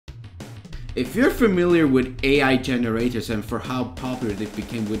If you're familiar with AI generators and for how popular they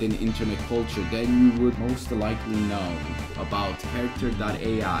became within internet culture, then you would most likely know about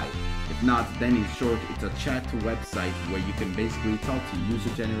Character.AI. If not, then in short, it's a chat website where you can basically talk to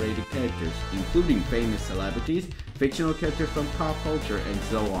user-generated characters, including famous celebrities, fictional characters from pop culture, and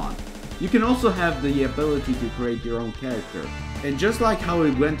so on. You can also have the ability to create your own character. And just like how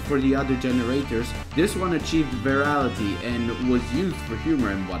it went for the other generators, this one achieved virality and was used for humor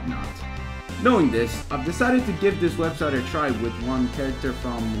and whatnot. Knowing this, I've decided to give this website a try with one character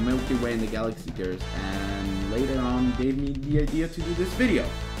from Milky Way and the Galaxy Girls, and later on gave me the idea to do this video.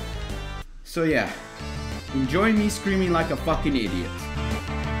 So yeah, enjoy me screaming like a fucking idiot.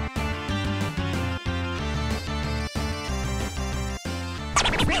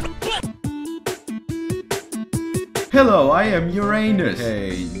 Hello, I am Uranus.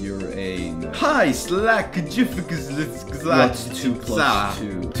 Hey, Uranus. Hi, Slack. What's 2 plus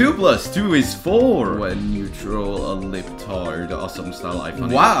 2? 2 plus 2 is 4. When you troll a lip-tard, awesome style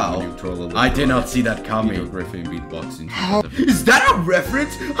iPhone. Wow, when you troll a I did not see that coming. Griffin beatboxing. Is that a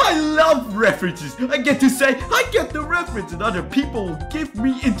reference? I love references. I get to say, I get the reference, and other people will give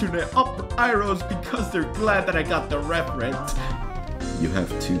me internet up arrows because they're glad that I got the reference. You have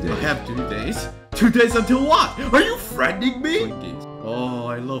 2 days. I have 2 days? 2 days until what? Are you friending me? Twinkies. Oh,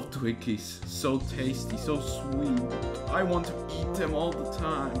 I love Twinkies. So tasty, so sweet. I want to eat them all the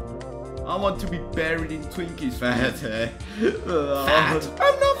time. I want to be buried in Twinkies. Fat, eh? Fat?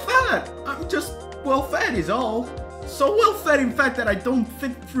 I'm not fat. I'm just well fed is all. So well fed in fact that I don't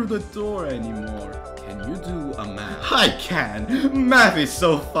fit through the door anymore. Can you do a math? I can. Math is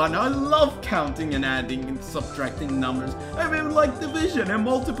so fun. I love counting and adding and subtracting numbers. I even like division and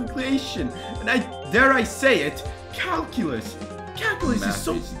multiplication. And dare I say it, calculus. Calculus Math is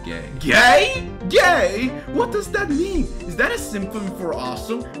so gay. Gay? Gay? What does that mean? Is that a symptom for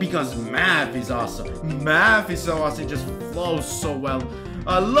awesome? Because math is awesome. Math is so awesome. It just flows so well.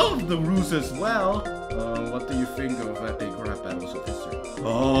 I love the rules as well. What do you think of epic rap battles of history?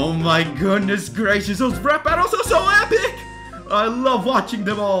 Oh my goodness gracious, those rap battles are so epic! I love watching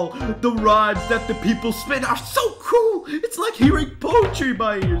them all. The rhymes that the people spit are so cool. It's like hearing poetry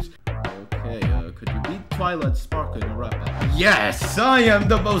by ears. Okay, could you beat Twilight Sparkle in a rap battle? Yes, I am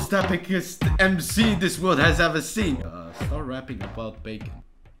the most epicest MC this world has ever seen. Start rapping about bacon.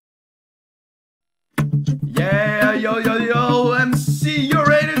 Yeah, yo, MC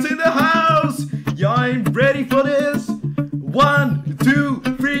Uranus in the house. Y'all ready for this? 1, 2,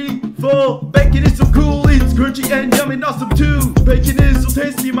 3, 4. Bacon is so cool, it's crunchy and yummy and awesome too. Bacon is so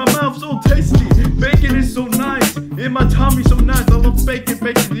tasty, in my mouth so tasty. Bacon is so nice, in my tummy so nice. I love bacon,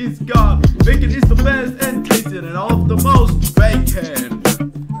 bacon is God. Bacon is the best and tasted and all the most. Bacon.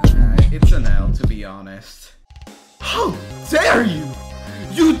 It's an L, to be honest. How dare you?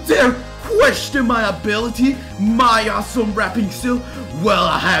 You dare question my ability, my awesome rapping skill? Well,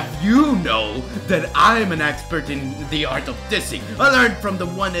 I have you know that I'm an expert in the art of dissing. I learned from the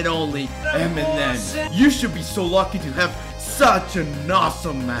one and only Eminem. You should be so lucky to have such an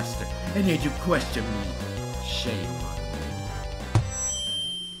awesome master. And yet you question me. Shame on you.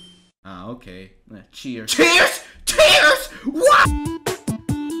 Ah, okay. Cheers. Cheers? Cheers? What?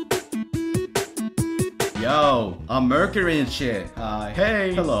 Yo, I'm Mercury and shit. Hi.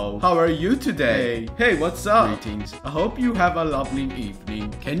 Hey. Hello. How are you today? Hey, what's up? Greetings. I hope you have a lovely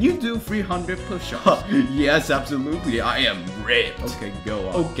evening. Can you do 300 push-ups? Yes, absolutely. I am ripped. Okay, go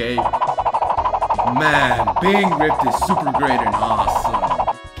on. Okay. Man, being ripped is super great and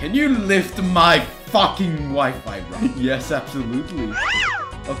awesome. Can you lift my fucking Wi-Fi, bro? Yes, absolutely.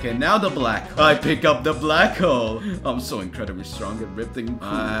 Okay, now the black hole. I pick up the black hole. I'm so incredibly strong and ripped and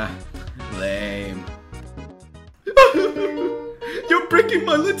cool. Lame. You're breaking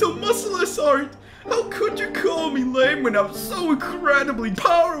my little muscleless heart. How could you call me lame when I'm so incredibly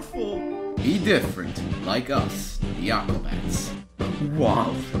powerful? Be different, like us, the Aquabats.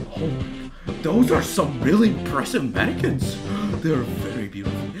 Wow. Oh, those are some really impressive mannequins. They're very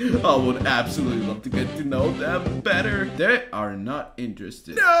beautiful. I would absolutely love to get to know them better. They are not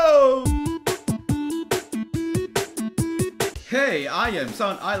interested. No! Hey, I am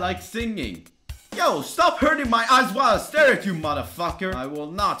Son. I like singing. Yo, stop hurting my eyes while I stare at you, motherfucker. I will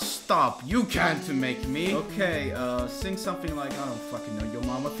not stop. You can't make me. Okay, sing something like, I don't fucking know, your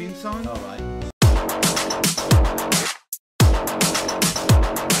mama theme song? Alright.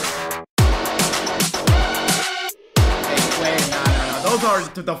 Hey, wait, no. Those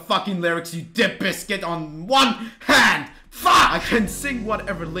are the fucking lyrics, you dip biscuit on one hand. Fuck! I can sing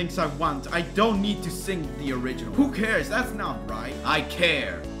whatever links I want. I don't need to sing the original. Who cares? That's not right. I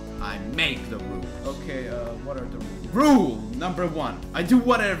care. I make the rules. Okay, what are the rules? Rule number 1. I do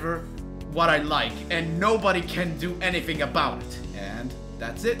whatever what I like, and nobody can do anything about it. And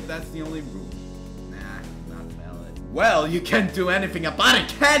that's it. That's the only rule. Nah, not valid. Well, you can't do anything about it,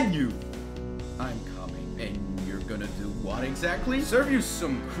 can you? I'm coming. And you're gonna do what exactly? Serve you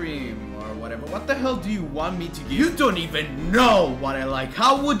some cream or whatever. What the hell do you want me to give? You don't even know what I like.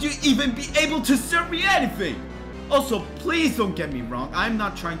 How would you even be able to serve me anything? Also, please don't get me wrong. I'm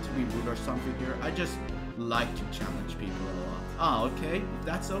not trying to be rude or something here. I just like to challenge people a lot. Ah, okay. If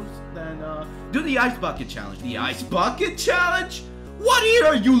that's so, then do the ice bucket challenge. The ice bucket challenge? What year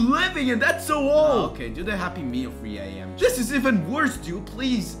are you living in? That's so old. Okay, do the Happy Meal 3 a.m. This is even worse, dude.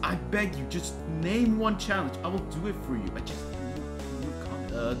 Please, I beg you, just name one challenge. I will do it for you. I just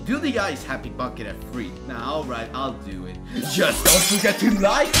do the ice happy bucket at 3. Now, alright, I'll do it. Just don't forget to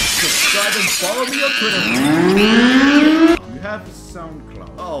like, subscribe, and follow me on Twitter. You have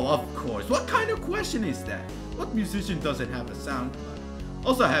SoundCloud. Oh, of course. What kind of question is that? What musician doesn't have a SoundCloud?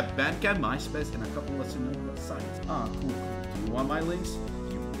 Also, I have Bandcamp, MySpace, and a couple of listening sites. Ah, cool. Do you want my links?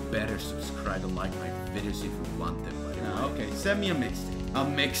 You better subscribe and like my videos if you want them. Okay, send me a mixtape. A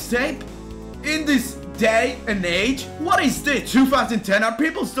mixtape? In this day and age? What is this? 2010? Are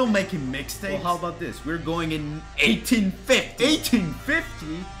people still making mixtapes? Well, how about this? We're going in 1850.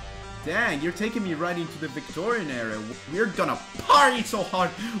 1850? Dang, you're taking me right into the Victorian era. We're gonna party so hard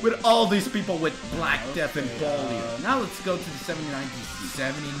with all these people with Black Death and polio. Now let's go to the 79 DC.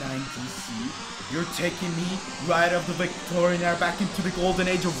 79 DC? You're taking me right off the Victorian era back into the golden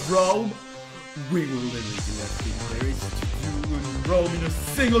age of Rome? We will literally do everything there is to do in Rome in a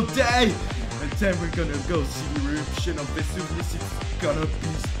single day. And then we're gonna go see the eruption of Vesuvius. It's gonna be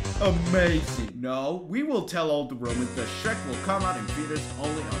amazing. No, we will tell all the Romans that Shrek will come out in theaters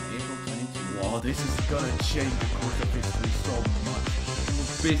only on April 22. Wow, this is gonna change the course of history so much. It will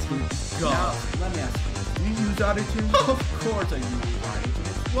basically go. Now, let me ask you, do you use autotune? Of course I use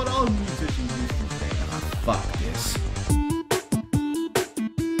autotune. It's what all musicians use these days. Ah, fuck this.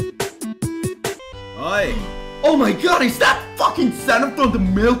 Oi! Oh my god, is that fucking Santa from the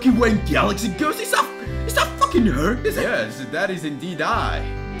Milky Way galaxy ghost? Is that fucking her? Yes, that is indeed I,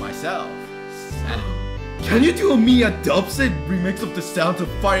 myself, Santa. Can you do a Mia dubstep remix of the sounds of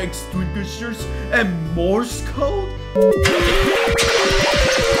fire extinguishers and Morse code?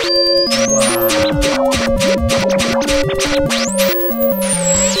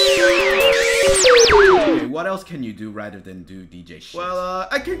 Okay, what else can you do rather than do DJ shit? Well,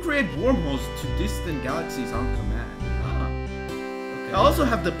 I can create wormholes to distant galaxies on command. Okay. I also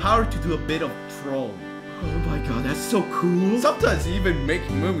have the power to do a bit of trolling. Oh my god, that's so cool. Sometimes even make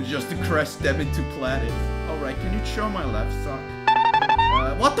moons just to crash them into planets. Alright, can you show my left sock?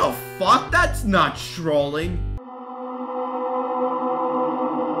 What the fuck? That's not trolling.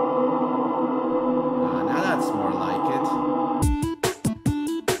 Now that's more like it.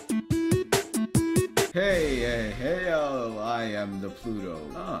 Hey, I am the Pluto.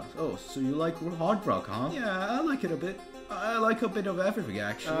 Oh, so you like hard rock, huh? Yeah, I like it a bit. I like a bit of everything,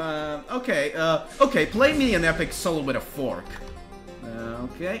 actually. Okay, play me an epic solo with a fork.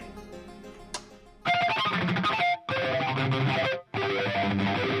 Okay.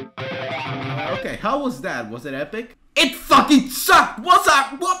 Okay, how was that? Was it epic? It fucking sucked! What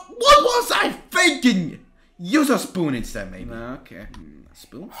was I thinking? Use a spoon instead, maybe. Okay. A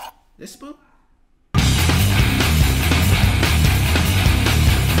spoon? This spoon?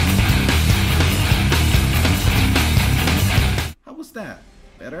 How was that?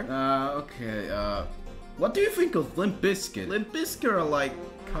 Better? Okay, what do you think of Limp Bizkit? Limp Bizkit are like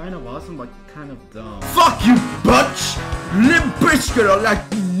kind of awesome, but kind of dumb. Fuck you, bitch! Limp Bizkit are like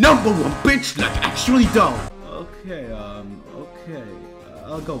 #1 bitch, like actually dumb. Okay,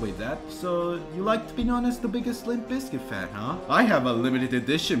 I'll go with that. So, you like to be known as the biggest Limp Bizkit fan, huh? I have a limited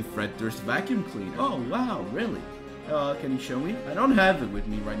edition Fredder's vacuum cleaner. Oh, wow, really? Can you show me? I don't have it with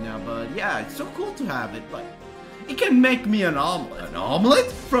me right now, but yeah, it's so cool to have it, but it can make me an omelet. An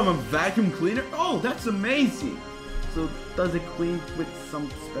omelet? From a vacuum cleaner? Oh, that's amazing. So, does it clean with some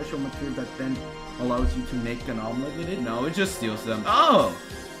special material that then allows you to make an omelet with it? No, it just steals them. Oh!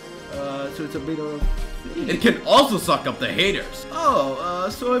 So it's a bit of... It can also suck up the haters. Oh,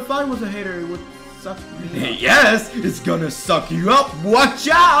 so if I was a hater, it would suck me up. Yes, it's gonna suck you up. Watch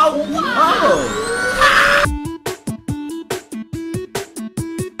out! Oh!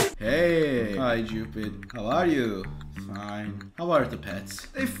 Hey. Hi, Cupid. How are you? Fine. How are the pets?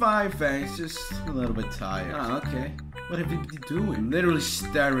 They fine, thanks. Just a little bit tired. Oh, okay. What have you been doing? Literally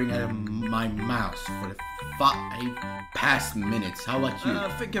staring at my mouse for the 5 past minutes. How about you?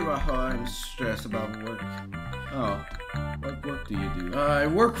 Thinking about how I'm stressed about work. Oh, what do you do? I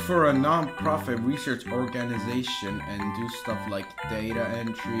work for a non-profit research organization and do stuff like data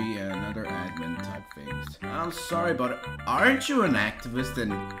entry and other admin type things. I'm sorry, but aren't you an activist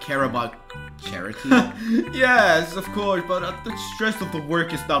and care about charity? Yes, of course, but the stress of the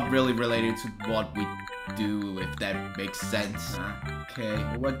work is not really related to what we do, if that makes sense. Okay,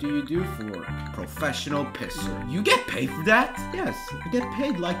 what do you do for work? Professional pisser. You get paid for that? Yes, I get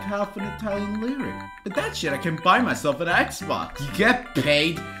paid like half an Italian lira. But that shit, I can buy myself an Xbox. You get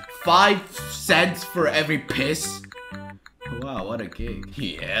paid 5 cents for every piss? Wow, what a gig.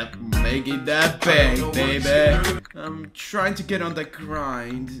 Yep, making that bank, baby. I'm trying to get on the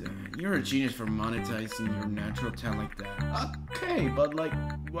grind. You're a genius for monetizing your natural talent like that. Okay, but like,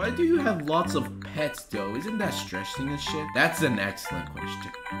 why do you have lots of pets though? Isn't that stressing as shit? That's an excellent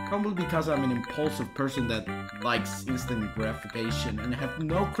question. Probably because I'm an impulsive person that likes instant gratification and have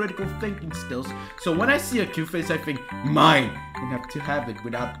no critical thinking skills. So when I see a cute face, I think, mine, and have to have it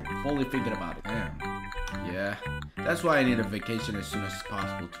without fully thinking about it. Damn. Yeah, that's why I need a vacation as soon as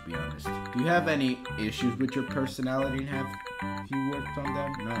possible, to be honest. Do you have any issues with your personality and have you worked on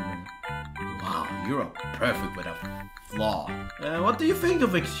them? No, man. Wow, you're perfect with a flaw. What do you think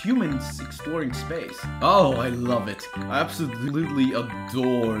of humans exploring space? Oh, I love it. I absolutely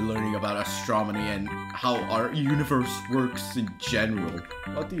adore learning about astronomy and how our universe works in general.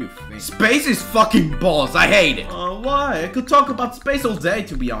 What do you think? Space is fucking balls. I hate it. Why? I could talk about space all day,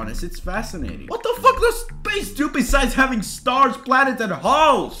 to be honest. It's fascinating. What the fuck does space do besides having stars, planets, and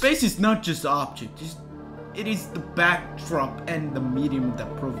holes? Space is not just objects. It is the backdrop and the medium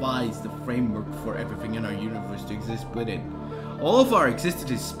that provides the framework for everything in our universe to exist within. All of our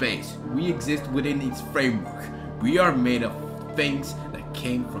existence is space. We exist within its framework. We are made of things that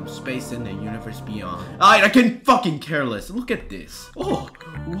came from space and the universe beyond. I can fucking care less. Look at this. Oh,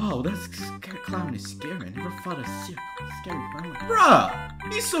 wow, that clown is scary. I never thought a scary clown.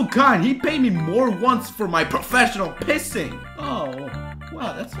 Bruh, he's so kind. He paid me more once for my professional pissing. Oh,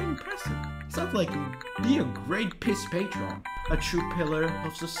 wow, that's very impressive. Sounds like you'd be a great piss patron. A true pillar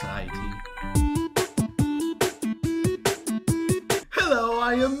of society. Hello,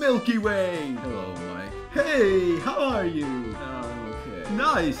 I am Milky Way. Hello, Mike. Hey, how are you? I'm okay.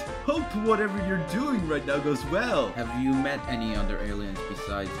 Nice. Hope whatever you're doing right now goes well. Have you met any other aliens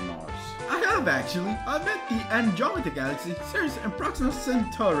besides Mars? I have actually. I met the Andromeda Galaxy, Ceres, and Proxima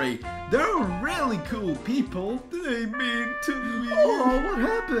Centauri. They're really cool people. They mean to me. Oh, what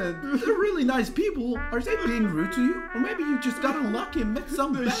happened? They're really nice people. Are they being rude to you? Or maybe you just got unlucky and met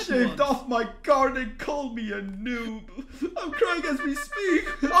some bad ones. They shaved off my card and called me a noob. I'm crying as we speak.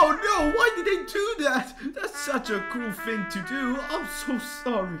 Oh no, why did they do that? That's such a cruel thing to do. I'm so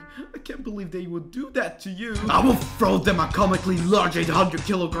sorry. I can't believe they would do that to you. I will throw them a comically large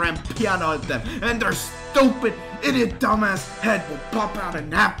 800-kilogram piano at them, and their stupid, idiot, dumbass head will pop out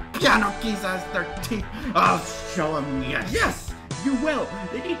and have piano keys as their teeth. I'll show them, yes. Yes, you will.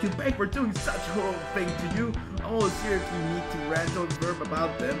 They need to pay for doing such a horrible thing to you. I will see if you need to rant or verb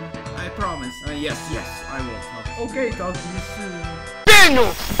about them. I promise. Yes, I will. Okay, talk to you soon.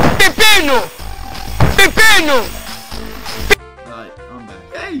 Pepino! Pepino! Pepino! I'm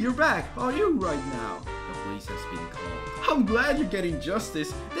back. Hey, you're back. How are you right now? The police has been called. I'm glad you're getting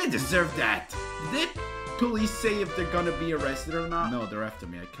justice. They deserve that. Did police say if they're gonna be arrested or not? No, they're after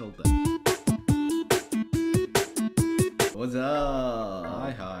me. I killed them. What's up?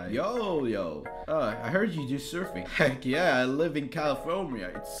 Hi. Yo. I heard you do surfing. Heck yeah, I live in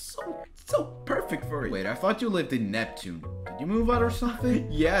California. It's so perfect for it. Wait, I thought you lived in Neptune. Did you move out or something?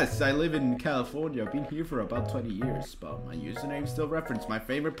 Yes, I live in California. I've been here for about 20 years, but my username still referenced my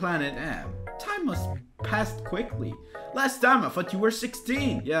favorite planet. Damn, time must pass quickly. Last time I thought you were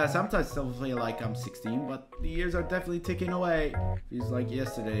 16. Yeah, sometimes I still feel like I'm 16, but the years are definitely ticking away. Feels like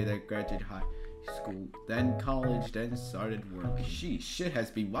yesterday that I graduated high school, then college, then started work. Sheesh, shit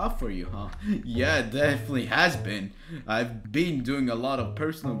has been wild for you, huh? Yeah, it definitely has been. I've been doing a lot of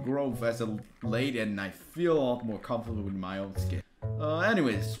personal growth as of late, and I feel a lot more comfortable with my own skin.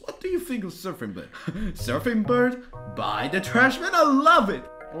 Anyways, what do you think of Surfing Bird? Surfing Bird? By the Trashman, I love it!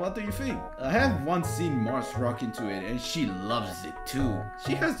 What do you think? I have once seen Mars rock into it, and she loves it too.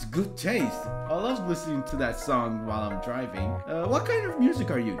 She has good taste. I love listening to that song while I'm driving. What kind of music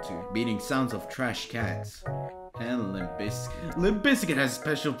are you into? Beating sounds of trash cans. And Limp Bizkit. Limp Bizkit has a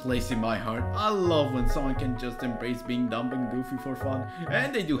special place in my heart. I love when someone can just embrace being dumb and goofy for fun.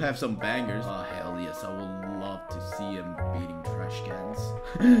 And they do have some bangers. Oh hell yes, I would love to see them beating trash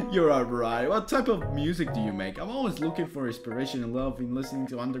cans. You're alright. What type of music do you make? I'm always looking for inspiration and love in listening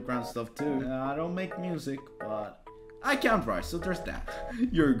to underground stuff too. I don't make music, but I can't write, so there's that.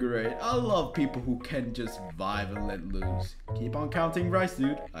 You're great. I love people who can just vibe and let loose. Keep on counting rice,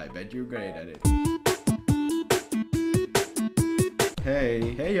 dude. I bet you're great at it.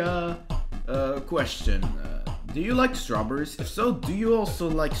 Hey, question. Do you like strawberries? If so, do you also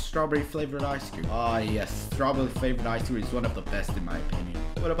like strawberry flavored ice cream? Ah, yes, strawberry flavored ice cream is one of the best in my opinion.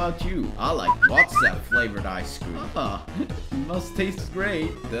 What about you? I like WhatsApp flavored ice cream. Ah, it must taste great.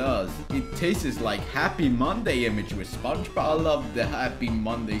 It does. It tastes like Happy Monday image with SpongeBob. I love the Happy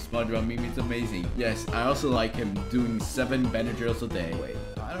Monday SpongeBob meme. It's amazing. Yes, I also like him doing 7 Benadryls a day. Wait,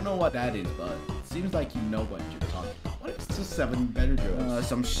 I don't know what that is, but it seems like you know what you're talking about. What is just 7 Benadryls?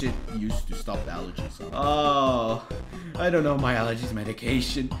 Some shit used to stop allergies. Oh, I don't know my allergies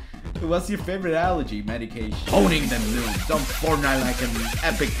medication. What's your favorite allergy medication? Owning them noobs on Fortnite like an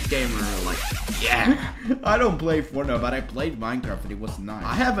epic gamer. Like, yeah. I don't play Fortnite, but I played Minecraft and it was nice.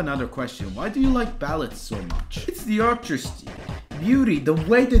 I have another question. Why do you like ballads so much? It's the artistry, beauty, the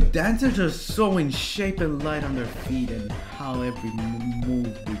way the dancers are so in shape and light on their feet, and how every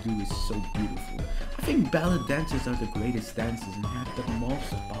move they do is so beautiful. I think ballad dancers are the greatest dancers and have the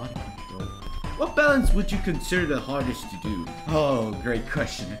most body control. What balance would you consider the hardest to do? Oh, great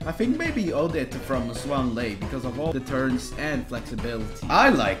question. I think maybe Odette from Swan Lake because of all the turns and flexibility. I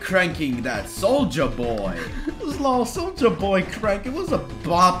like cranking that Soulja Boy. This little Soulja Boy crank, it was a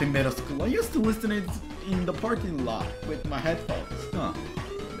bop in middle school. I used to listen to it in the parking lot with my headphones. Huh.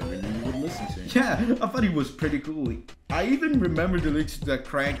 Never knew you would listen to it. Yeah, I thought it was pretty cool. I even remember the lyrics to that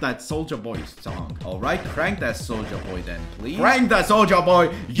Crank That Soulja Boy song. Alright, crank that Soulja Boy then, please. Crank that Soulja Boy,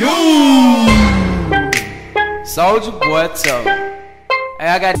 you! Soulja Boy, what's up? Hey,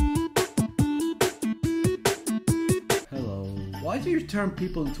 I got... Hello. Why do you turn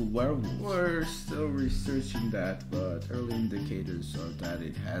people into werewolves? We're still researching that, but early indicators are that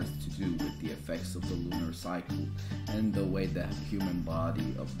it has to do with the effects of the lunar cycle and the way the human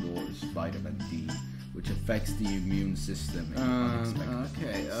body absorbs vitamin D, which affects the immune system in unexpected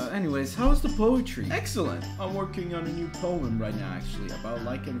ways. Anyways, how's the poetry? Excellent! I'm working on a new poem right now, actually, about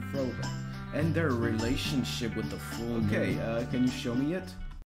Lyke and Frodo and their relationship with the full moon. Okay, can you show me it?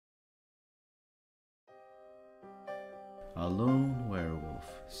 A lone werewolf,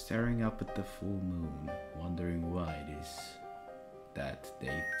 staring up at the full moon, wondering why it is that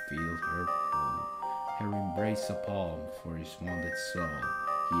they feel her pull. Her embrace a palm for his wounded soul.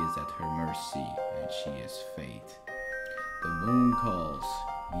 He is at her mercy, and she is fate. The moon calls,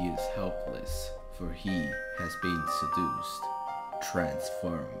 he is helpless, for he has been seduced,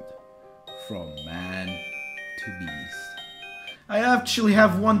 transformed, from man to beast. I actually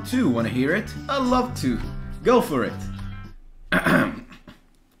have one too, wanna hear it? I'd love to. Go for it.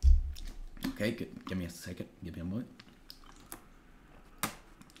 Okay, give me a second, give me a moment.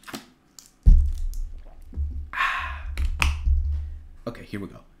 Okay, here we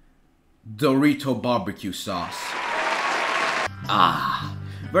go. Dorito barbecue sauce. Ah,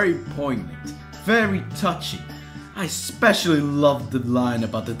 very poignant, very touching. I especially love the line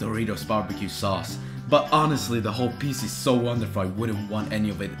about the Doritos barbecue sauce. But honestly, the whole piece is so wonderful, I wouldn't want any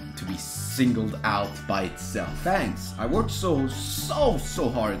of it to be singled out by itself. Thanks, I worked so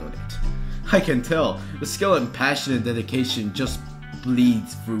hard on it. I can tell, the skill and passion and dedication just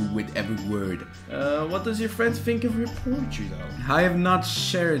bleeds through with every word. What does your friends think of your poetry though? I have not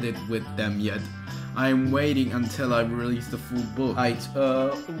shared it with them yet. I am waiting until I release the full book.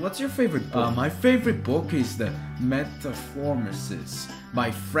 What's your favorite book? My favorite book is the Metamorphosis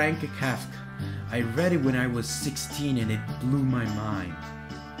by Frank Kafka. I read it when I was 16 and it blew my mind.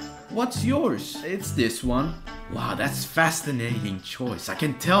 What's yours? It's this one. Wow, that's fascinating choice. I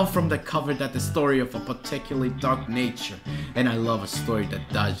can tell from the cover that the story of a particularly dark nature, and I love a story that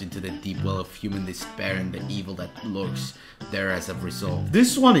dives into the deep well of human despair and the evil that lurks there as a result.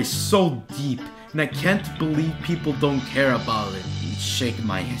 This one is so deep, and I can't believe people don't care about it. Shake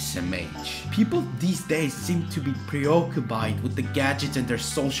my SMH. People these days seem to be preoccupied with the gadgets and their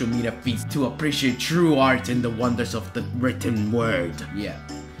social media feeds to appreciate true art and the wonders of the written word. Yeah.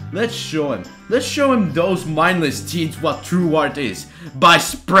 Let's show him those mindless teens what true art is by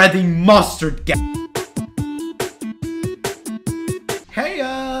spreading mustard gas. Hey,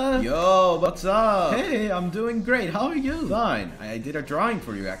 yo, what's up? Hey, I'm doing great. How are you? Fine. I did a drawing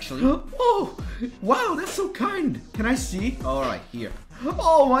for you, actually. Oh, wow, that's so kind. Can I see? All right, here.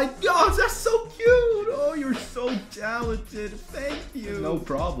 Oh my gosh, that's so cute. Oh, you're so talented. Thank you. No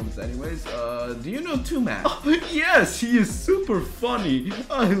problems anyways. Do you know Two-Man? Oh, yes, he is super funny.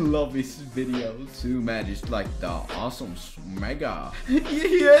 I love his videos. Two-Man is like the awesome mega. He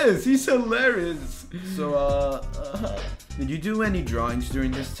is. He's hilarious. So, did you do any drawings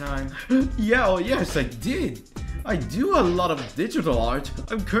during this time? Yeah, oh yes, I did. I do a lot of digital art.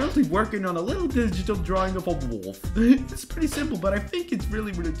 I'm currently working on a little digital drawing of a wolf. It's pretty simple, but I think it's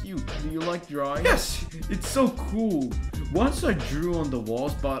really cute. Do you like drawing? Yes, it's so cool. Once I drew on the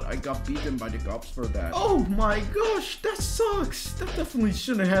walls, but I got beaten by the cops for that. Oh my gosh, that sucks. That definitely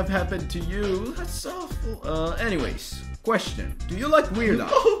shouldn't have happened to you. That's awful. Anyways. Question, do you like Weird Al?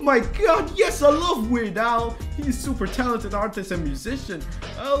 Oh my god, yes, I love Weird Al. He's a super talented artist and musician.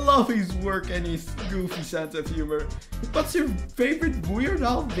 I love his work and his goofy sense of humor. What's your favorite Weird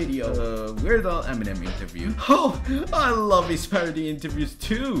Al video? Weird Al Eminem interview. Oh, I love his parody interviews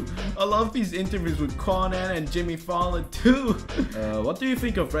too. I love his interviews with Conan and Jimmy Fallon too. What do you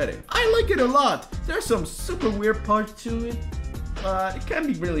think of Reddit? I like it a lot. There's some super weird parts to it, but it can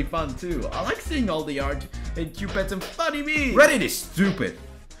be really fun too. I like seeing all the art and Cupid's and funny memes. Reddit is stupid.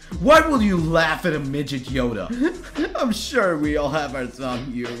 Why will you laugh at a midget Yoda? I'm sure we all have our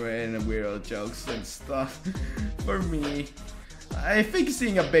some humor and weirdo jokes and stuff. For me, I think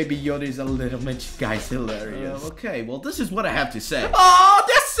seeing a baby Yoda is a little midget guy's hilarious. Okay, well this is what I have to say. Oh,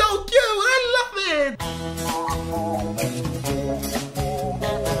 that's so cute! I love it!